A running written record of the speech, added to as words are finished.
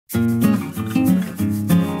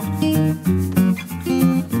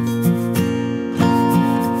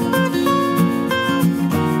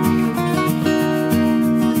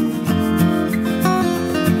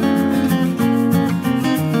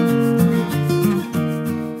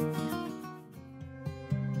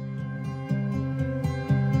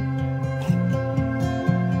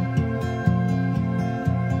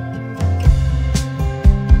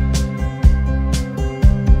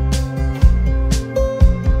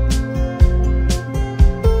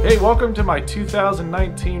Hey, welcome to my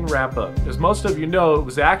 2019 wrap-up. As most of you know, it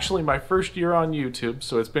was actually my first year on YouTube,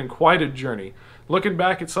 so it's been quite a journey. Looking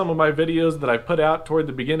back at some of my videos that I put out toward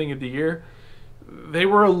the beginning of the year, they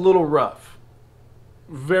were a little rough.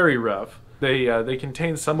 Very rough. They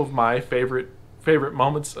contain some of my favorite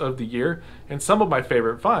moments of the year and some of my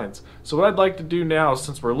favorite finds. So what I'd like to do now,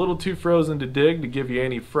 since we're a little too frozen to dig to give you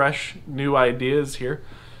any fresh new ideas here,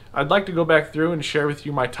 I'd like to go back through and share with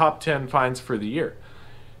you my top 10 finds for the year.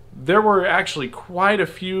 There were actually quite a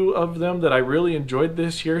few of them that I really enjoyed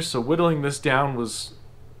this year, so whittling this down was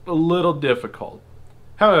a little difficult.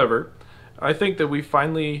 However, I think that we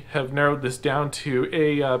finally have narrowed this down to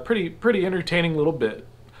a pretty entertaining little bit.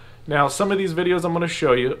 Now, some of these videos I'm going to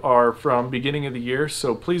show you are from beginning of the year,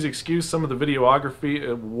 so please excuse some of the videography.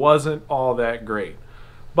 It wasn't all that great.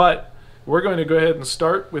 But we're going to go ahead and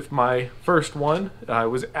start with my first one.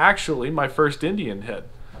 It was actually my first Indian head.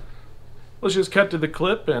 Let's just cut to the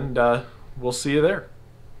clip and we'll see you there.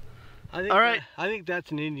 All right. I think that's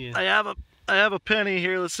an Indian. I have a penny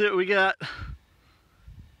here. Let's see what we got.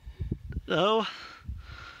 Oh,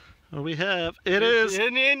 what we have. It's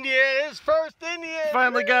an Indian. It's first Indian.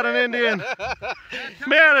 Finally got an Indian.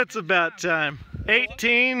 Man, it's about time.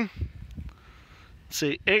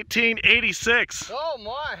 1886. Oh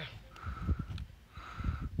my.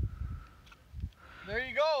 There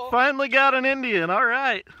you go. Finally got an Indian. All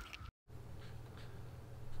right.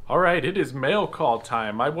 Alright, it is mail call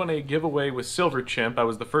time. I won a giveaway with Silver Chimp. I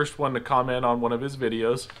was the first one to comment on one of his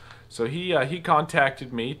videos. So he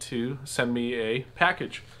contacted me to send me a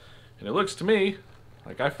package. And it looks to me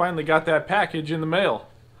like I finally got that package in the mail.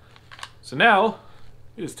 So now,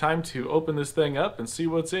 it is time to open this thing up and see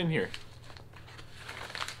what's in here.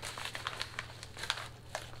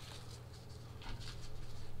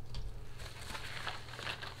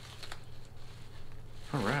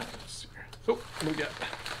 Alright, let's see here. Oh, what do we got?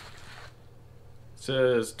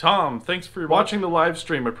 Says, Tom, thanks for watching the live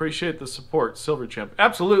stream. Appreciate the support, Silver Chimp.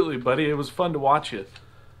 Absolutely, buddy. It was fun to watch you.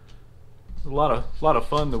 A lot of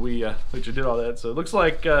fun that that you did all that. So it looks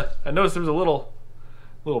like I noticed there's a little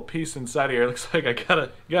piece inside here. It looks like I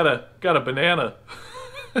got a banana.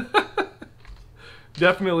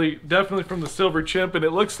 definitely from the Silver Chimp, and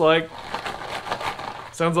it looks like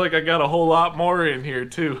sounds like I got a whole lot more in here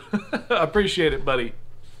too. Appreciate it, buddy.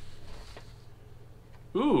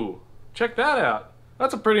 Ooh, check that out.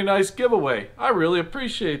 That's a pretty nice giveaway. I really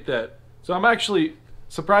appreciate that. So I'm actually,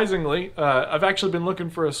 surprisingly, I've actually been looking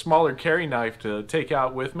for a smaller carry knife to take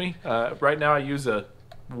out with me. Right now I use a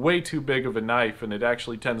way too big of a knife and it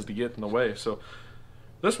actually tends to get in the way. So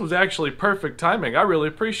this was actually perfect timing. I really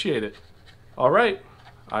appreciate it. Alright,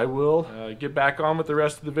 I will get back on with the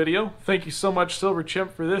rest of the video. Thank you so much, Silver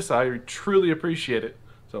Chimp, for this. I truly appreciate it.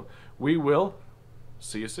 So we will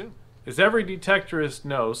see you soon. As every detectorist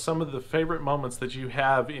knows, some of the favorite moments that you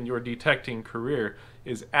have in your detecting career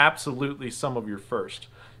is absolutely some of your first.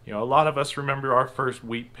 You know, a lot of us remember our first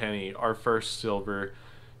wheat penny, our first silver.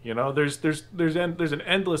 You know, there's an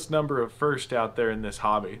endless number of firsts out there in this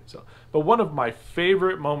hobby. So, but one of my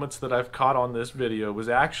favorite moments that I've caught on this video was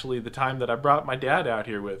actually the time that I brought my dad out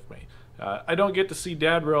here with me. I don't get to see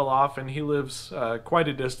Dad real often. He lives quite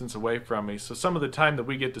a distance away from me, so some of the time that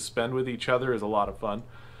we get to spend with each other is a lot of fun.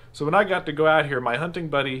 So when I got to go out here, my hunting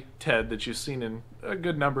buddy Ted, that you've seen in a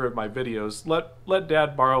good number of my videos, let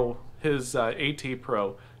Dad borrow his AT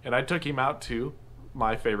Pro, and I took him out to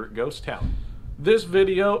my favorite ghost town. This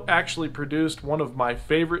video actually produced one of my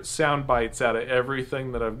favorite sound bites out of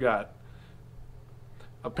everything that I've got.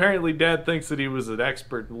 Apparently Dad thinks that he was an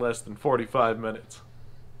expert in less than 45 minutes.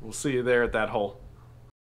 We'll see you there at that hole.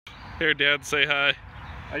 Here, Dad, say hi.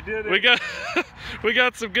 I did it. We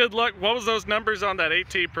got some good luck. What was those numbers on that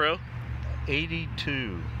AT Pro?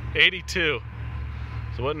 82. 82.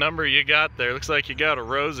 So what number you got there? Looks like you got a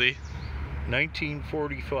Rosie.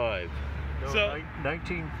 1945. No, So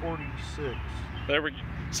 1946. There we go.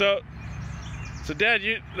 So Dad,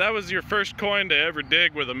 that was your first coin to ever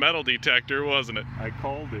dig with a metal detector, wasn't it? I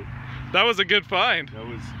called it. That was a good find.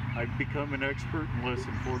 I've become an expert in less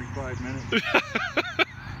than 45 minutes.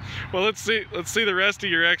 Well, let's see the rest of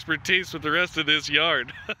your expertise with the rest of this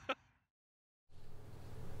yard.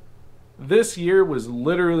 This year was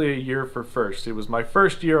literally a year for firsts. It was my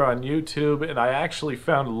first year on YouTube, and I actually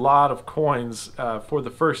found a lot of coins for the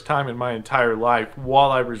first time in my entire life while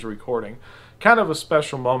I was recording. Kind of a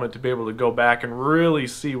special moment to be able to go back and really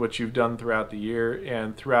see what you've done throughout the year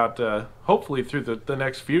and throughout, hopefully through the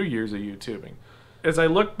next few years of YouTubing. As I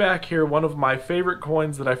look back here, one of my favorite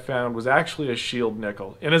coins that I found was actually a shield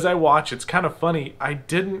nickel. And as I watch, it's kind of funny, I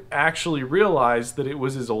didn't actually realize that it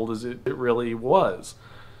was as old as it really was.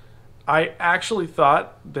 I actually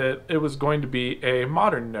thought that it was going to be a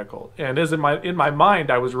modern nickel, and as in my mind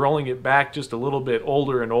I was rolling it back just a little bit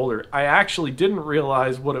older and older. I actually didn't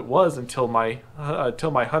realize what it was until my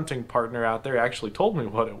hunting partner out there actually told me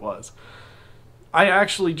what it was. I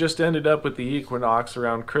actually just ended up with the Equinox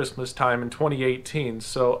around Christmas time in 2018,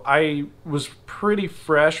 so I was pretty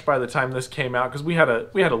fresh by the time this came out because we had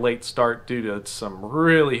a late start due to some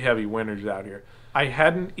really heavy winters out here. I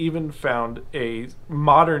hadn't even found a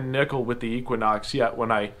modern nickel with the Equinox yet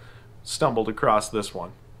when I stumbled across this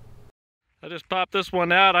one. I just popped this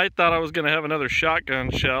one out. I thought I was going to have another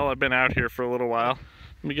shotgun shell. I've been out here for a little while.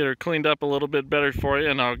 Let me get her cleaned up a little bit better for you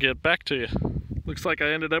and I'll get back to you. Looks like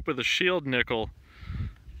I ended up with a shield nickel.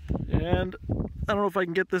 And I don't know if I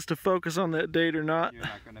can get this to focus on that date or not. You're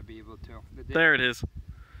not going to be able to. There it is.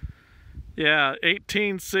 Yeah,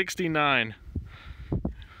 1869.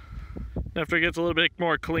 After it gets a little bit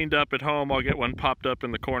more cleaned up at home, I'll get one popped up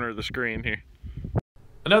in the corner of the screen here.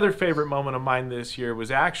 Another favorite moment of mine this year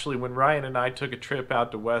was actually when Ryan and I took a trip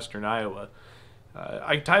out to Western Iowa.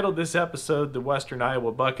 I titled this episode the Western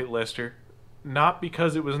Iowa Bucket Lister, not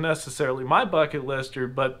because it was necessarily my bucket lister,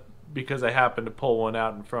 but because I happened to pull one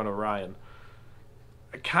out in front of Ryan.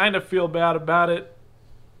 I kind of feel bad about it.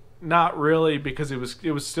 Not really, because it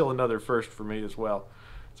was still another first for me as well.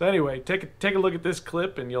 So anyway, take a look at this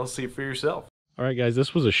clip and you'll see for yourself. All right, guys,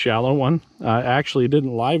 this was a shallow one. I actually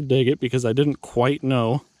didn't live dig it because I didn't quite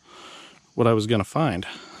know what I was going to find.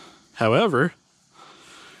 However,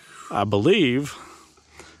 I believe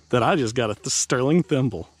that I just got a sterling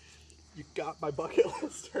thimble. You got my bucket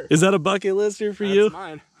lister. Is that a bucket lister for you? That's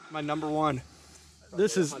mine. My number one.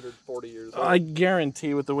 This is 140 years old. I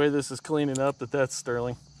guarantee with the way this is cleaning up that that's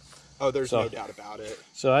sterling. Oh, there's no doubt about it.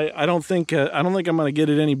 So I don't think I'm going to get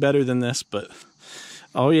it any better than this, but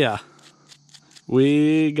oh yeah,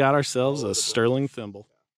 we got ourselves a sterling thimble.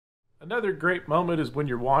 Another great moment is when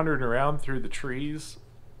you're wandering around through the trees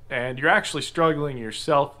and you're actually struggling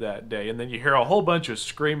yourself that day, and then you hear a whole bunch of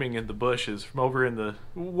screaming in the bushes from over in the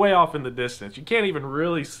way off in the distance. You can't even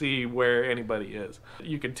really see where anybody is.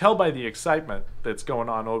 You can tell by the excitement that's going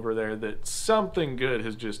on over there that something good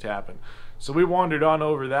has just happened. So we wandered on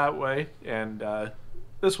over that way, and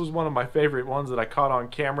this was one of my favorite ones that I caught on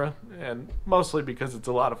camera, and mostly because it's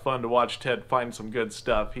a lot of fun to watch Ted find some good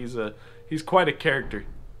stuff. He's quite a character.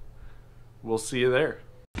 We'll see you there.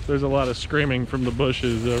 There's a lot of screaming from the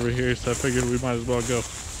bushes over here, so I figured we might as well go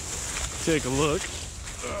take a look.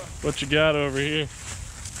 What you got over here?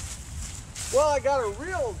 Well, I got a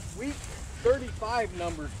real weak 35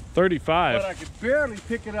 number. 35? But I could barely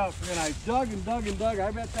pick it up, and I dug and dug and dug. I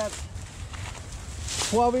bet that's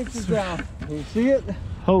 12 inches down. Can you see it?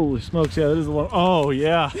 Holy smokes, yeah, that is the one. Oh,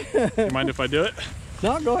 yeah. You mind if I do it?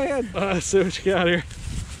 No, go ahead. Let's see what you got here.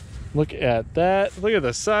 Look at that. Look at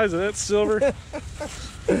the size of that silver.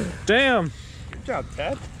 Damn. Good job,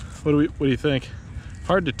 Ted. What do you think?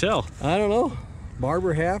 Hard to tell. I don't know.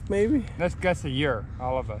 Barber half, maybe? Let's guess a year,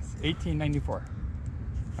 all of us. 1894.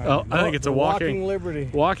 Oh, I think it's a Walking Liberty.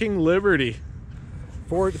 Walking Liberty.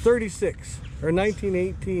 36 or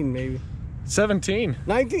 1918, maybe. 17.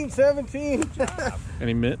 1917.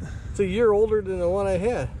 Any mint? It's a year older than the one I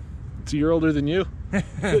had. It's a year older than you.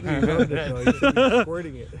 Couldn't be rubbed it though. You should be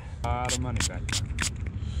squirting it. A lot of money back then.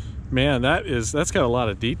 Man, that's got a lot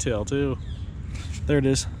of detail too. There it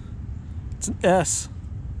is. It's an S.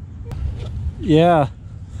 Yeah.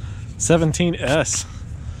 17S.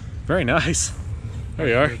 Very nice. There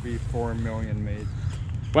you are. There'd be 4 million made.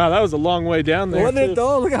 Wow, that was a long way down there. Wasn't too. it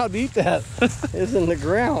though? Look how deep that is in the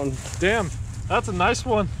ground. Damn, that's a nice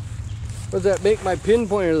one. What does that make my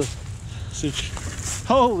pinpointer?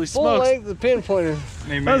 Holy Full smokes. length of pinpointer.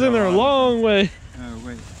 That was in there a long way. Oh,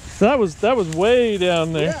 wait. That was way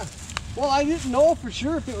down there. Yeah. Well, I didn't know for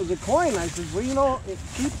sure if it was a coin. I said, well, you know, it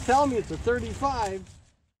keeps telling me it's a 35.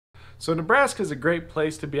 So Nebraska is a great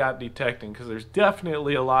place to be out detecting because there's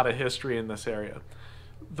definitely a lot of history in this area.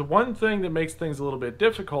 The one thing that makes things a little bit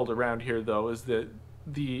difficult around here, though, is that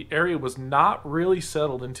the area was not really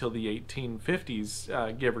settled until the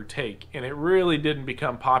 1850s, give or take, and it really didn't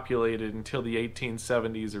become populated until the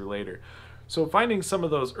 1870s or later. So finding some of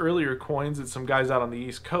those earlier coins that some guys out on the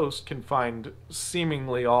East Coast can find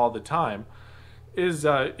seemingly all the time is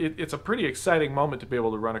it's a pretty exciting moment to be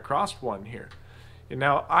able to run across one here. And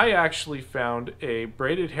now I actually found a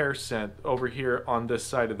braided hair scent over here on this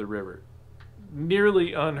side of the river.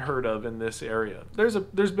 Nearly unheard of in this area. There's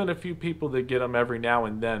been a few people that get them every now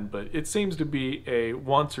and then, but it seems to be a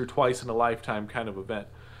once or twice in a lifetime kind of event.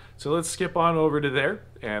 So let's skip on over to there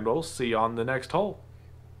and we'll see you on the next hole.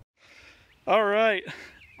 All right,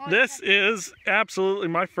 this is absolutely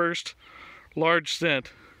my first large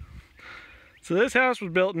scent. So this house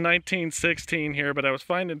was built in 1916 here, but I was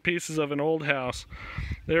finding pieces of an old house.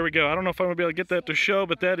 There we go. I don't know if I'm gonna be able to get that to show,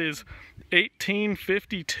 but that is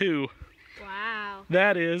 1852. Wow.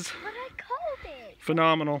 That is What I called it.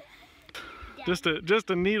 phenomenal. Just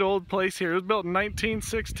a neat old place here. It was built in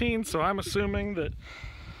 1916, so I'm assuming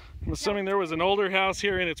there was an older house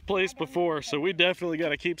here in its place before. So we definitely got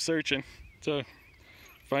to keep searching. So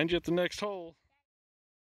find you at the next hole.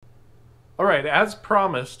 Alright, as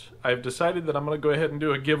promised, I've decided that I'm going to go ahead and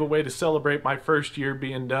do a giveaway to celebrate my first year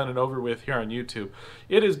being done and over with here on YouTube.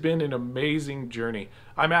 It has been an amazing journey.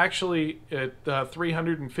 I'm actually at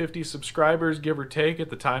 350 subscribers, give or take, at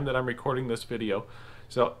the time that I'm recording this video.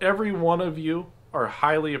 So every one of you are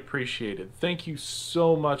highly appreciated. Thank you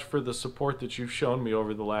so much for the support that you've shown me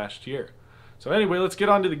over the last year. So anyway, let's get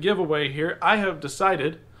on to the giveaway here. I have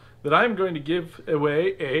decided that I'm going to give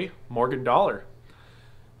away a Morgan dollar.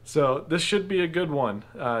 So this should be a good one.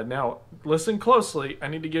 Now, listen closely. I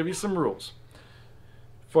need to give you some rules.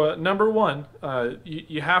 For number one,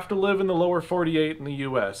 you have to live in the lower 48 in the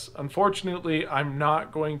U.S. Unfortunately, I'm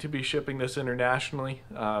not going to be shipping this internationally.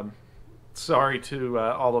 Sorry to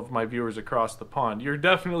all of my viewers across the pond. You're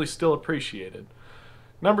definitely still appreciated.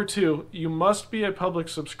 Number two, you must be a public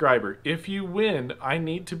subscriber. If you win, I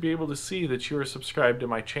need to be able to see that you are subscribed to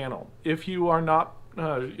my channel. If you are not,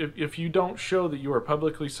 if you don't show that you are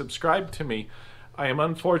publicly subscribed to me, I am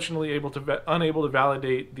unfortunately unable to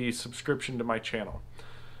validate the subscription to my channel.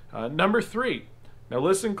 Number three, now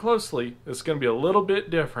listen closely. It's going to be a little bit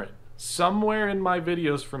different. Somewhere in my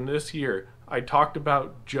videos from this year, I talked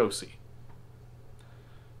about Josie.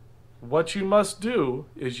 What you must do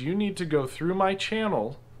is you need to go through my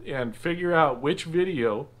channel and figure out which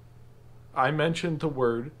video I mentioned the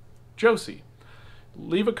word Josie.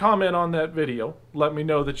 Leave a comment on that video. Let me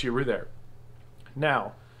know that you were there.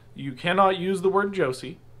 Now, you cannot use the word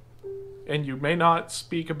Josie, and you may not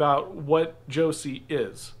speak about what Josie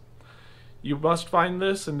is. You must find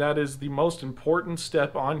this, and that is the most important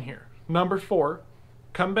step on here. Number four,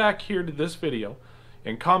 come back here to this video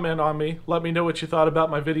and comment on me. Let me know what you thought about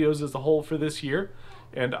my videos as a whole for this year,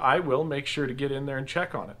 and I will make sure to get in there and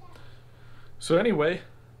check on it. So anyway,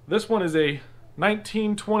 this one is a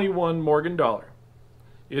 1921 Morgan dollar.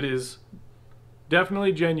 It is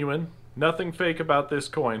definitely genuine. Nothing fake about this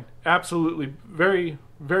coin. Absolutely very,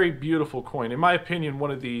 very beautiful coin. In my opinion, one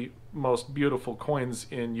of the most beautiful coins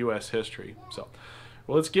in U.S. history. So,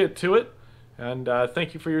 well, let's get to it, and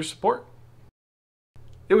thank you for your support.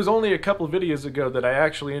 It was only a couple of videos ago that I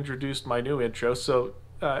actually introduced my new intro, so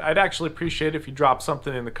I'd actually appreciate if you drop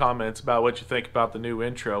something in the comments about what you think about the new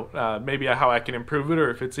intro, maybe how I can improve it, or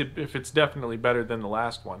if it's definitely better than the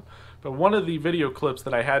last one. But one of the video clips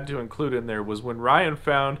that I had to include in there was when Ryan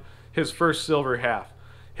found his first silver half.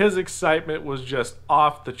 His excitement was just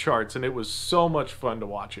off the charts, and it was so much fun to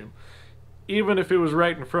watch him. Even if it was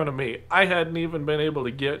right in front of me, I hadn't even been able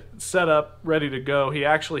to get set up, ready to go. He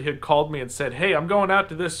actually had called me and said, "Hey, I'm going out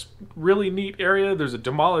to this really neat area. There's a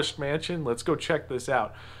demolished mansion. Let's go check this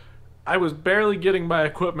out." I was barely getting my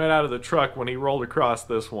equipment out of the truck when he rolled across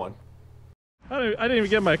this one. I didn't even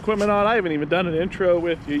get my equipment on. I haven't even done an intro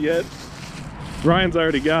with you yet. Ryan's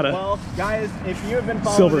already got a Well, guys, if you have been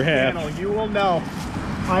following silver the half. channel, you will know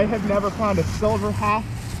I have never found a silver half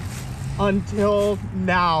until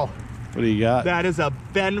now. What do you got? That is a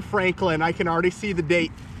Ben Franklin. I can already see the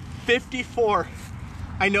date. 54.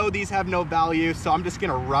 I know these have no value, so I'm just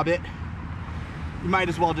gonna rub it. You might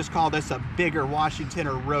as well just call this a bigger Washington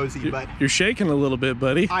or Rosie, but You're shaking a little bit,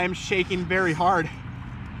 buddy. I am shaking very hard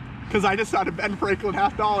because I just saw a Ben Franklin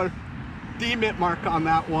 $half dollar D-mint mark on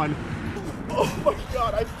that one. Oh my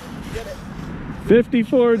God, I did it.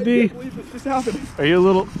 54D. I can't believe this just happened. Are you a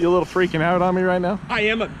little freaking out on me right now? I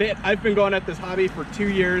am a bit. I've been going at this hobby for 2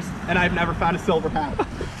 years and I've never found a silver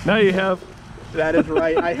half. Now you have. That is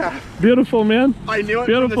right, I have. Beautiful, man. I knew it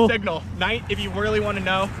Beautiful. from the signal. If you really want to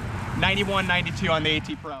know, 91, 92 on the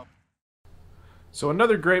AT Pro. So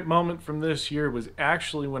another great moment from this year was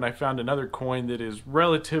actually when I found another coin that is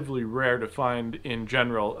relatively rare to find in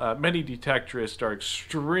general. Many detectorists are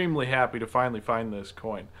extremely happy to finally find this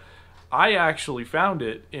coin. I actually found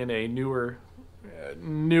it in a newer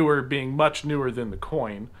being much newer than the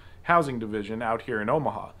coin, housing division out here in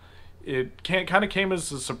Omaha. It kind of came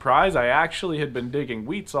as a surprise. I actually had been digging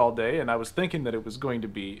wheats all day, and I was thinking that it was going to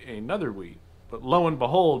be another wheat. But lo and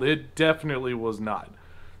behold, it definitely was not.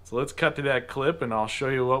 So let's cut to that clip, and I'll show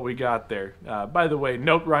you what we got there. By the way,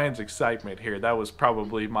 note Ryan's excitement here. That was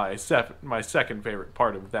probably my second favorite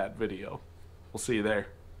part of that video. We'll see you there.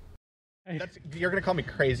 You're gonna call me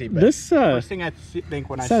crazy, but This first thing I think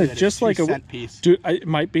when I see it just is like 2 cent piece. Dude, it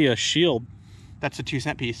might be a shield. That's a 2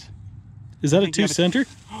 cent piece. Is that a think you have 2-center?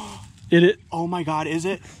 It. Oh my God, is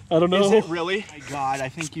it? I don't know. Is it really? Oh my God, I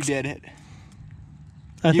think you did it.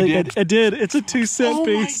 I You think did? I did. It's a 2-cent Oh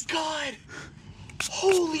piece. my God!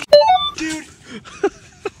 Holy dude!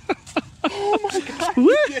 Oh my God,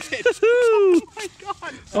 you did it! Oh my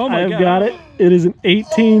God! Oh my God. I've got it. It is an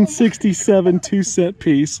 1867 2-cent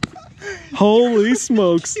piece. Holy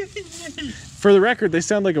smokes. For the record, they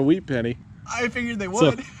sound like a wheat penny. I figured they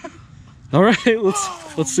would. All right,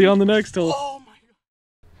 let's see on the next hole. Oh my God.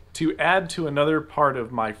 To add to another part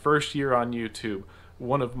of my first year on YouTube,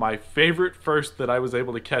 one of my favorite firsts that I was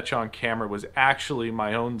able to catch on camera was actually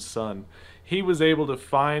my own son. He was able to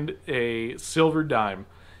find a silver dime,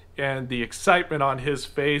 and the excitement on his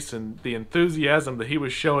face and the enthusiasm that he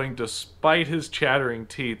was showing despite his chattering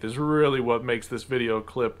teeth is really what makes this video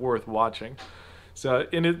clip worth watching. So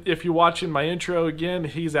if you watch in my intro again,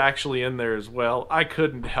 he's actually in there as well. I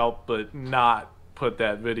couldn't help but not put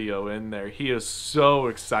that video in there. He is so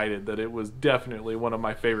excited that it was definitely one of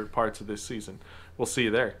my favorite parts of this season. We'll see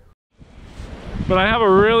you there. But I have a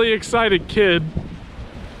really excited kid.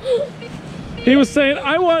 He was saying,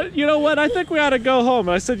 you know what, I think we ought to go home.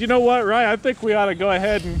 And I said, you know what, Ryan, I think we ought to go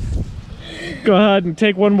ahead and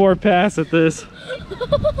take one more pass at this.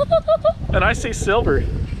 And I see silver.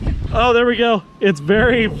 Oh, there we go. It's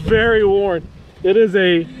very, very worn. It is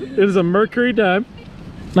a mercury dime.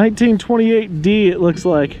 1928D, it looks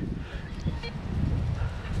like.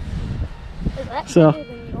 So,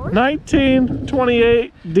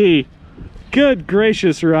 1928D. Good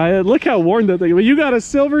gracious, Ryan. Look how worn that thing is. You got a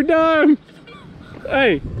silver dime.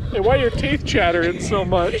 Hey, why are your teeth chattering so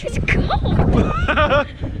much? It's cold.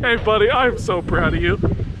 Hey, buddy, I'm so proud of you.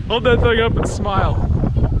 Hold that thing up and smile.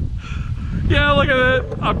 Yeah, look at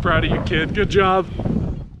that. I'm proud of you, kid. Good job.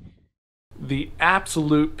 The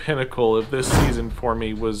absolute pinnacle of this season for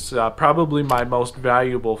me was probably my most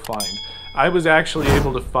valuable find. I was actually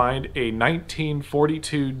able to find a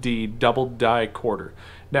 1942D double die quarter.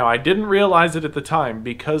 Now, I didn't realize it at the time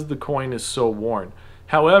because the coin is so worn.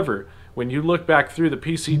 However, when you look back through the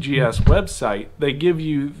PCGS website, they give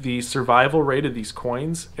you the survival rate of these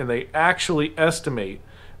coins, and they actually estimate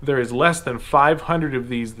there is less than 500 of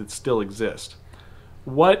these that still exist.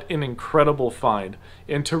 What an incredible find.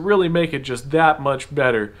 And to really make it just that much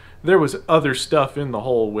better, there was other stuff in the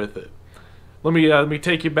hole with it. Let me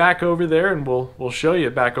take you back over there, and we'll show you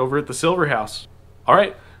back over at the Silver House. All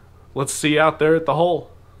right, let's see out there at the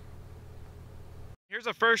hole. Here's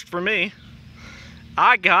a first for me.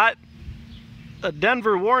 I got a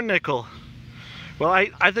Denver war nickel. Well,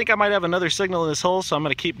 I think I might have another signal in this hole, so I'm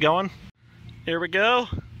going to keep going. Here we go.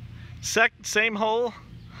 Same hole,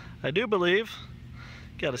 I do believe.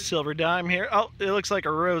 Got a silver dime here. Oh, it looks like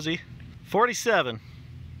a rosy. 47.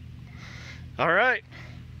 All right.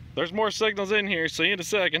 There's more signals in here. See you in a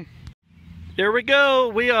second. Here we go.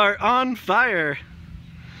 We are on fire.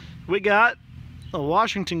 We got a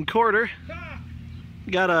Washington quarter.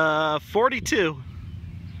 Got a 42.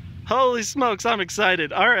 Holy smokes, I'm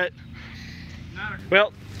excited. All right.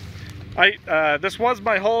 Well, this was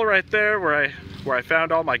my hole right there where I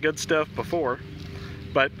found all my good stuff before.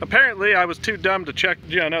 But apparently I was too dumb to check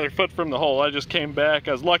another foot from the hole. I just came back.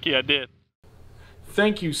 I was lucky I did.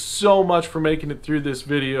 Thank you so much for making it through this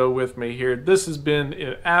video with me here. This has been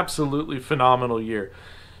an absolutely phenomenal year.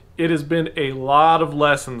 It has been a lot of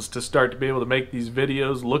lessons to start to be able to make these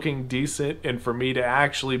videos looking decent and for me to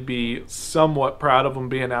actually be somewhat proud of them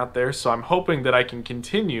being out there. So I'm hoping that I can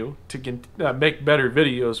continue to make better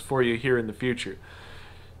videos for you here in the future.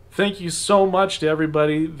 Thank you so much to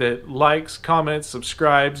everybody that likes, comments,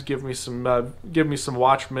 subscribes, give me some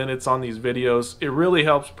watch minutes on these videos. It really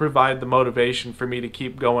helps provide the motivation for me to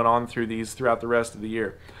keep going on through these throughout the rest of the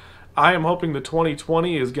year. I am hoping the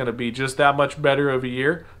 2020 is going to be just that much better of a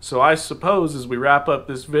year. So I suppose as we wrap up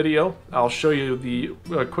this video, I'll show you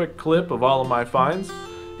a quick clip of all of my finds.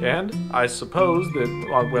 And I suppose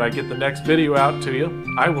that when I get the next video out to you,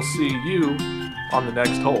 I will see you on the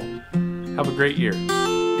next hole. Have a great year.